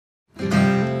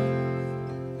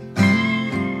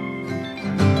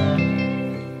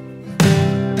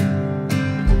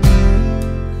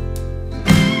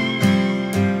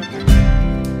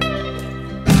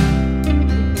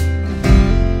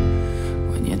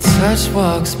touch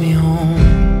walks me home.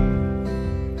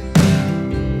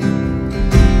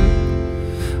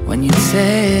 When you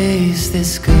taste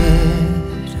this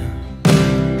good,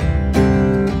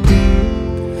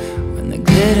 when the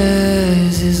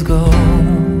glitters is gold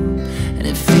and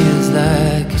it feels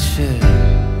like it should.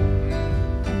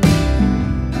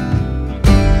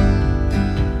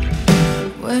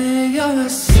 Where you're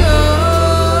so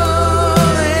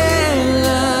in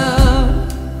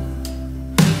love,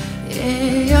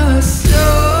 yeah, you're so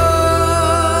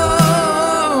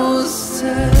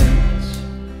touch,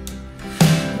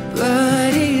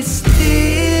 but it's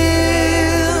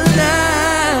still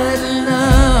not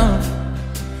enough.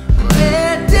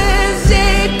 Where does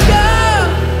it go?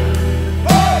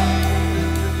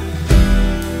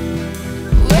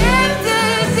 Where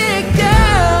does it go?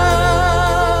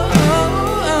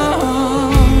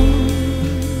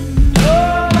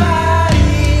 Nobody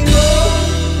knows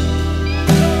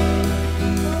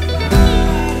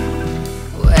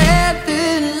where the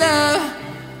love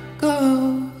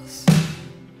goes.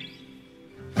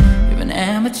 You're an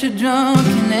amateur drunk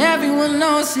and everyone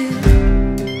knows it,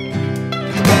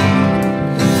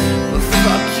 but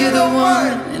fuck, you're the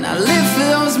one, and I live for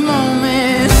those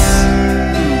moments.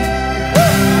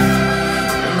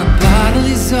 When the bottle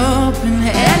is open,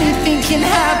 anything can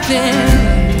happen.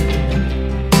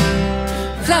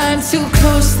 Flying too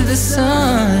close to the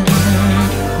sun,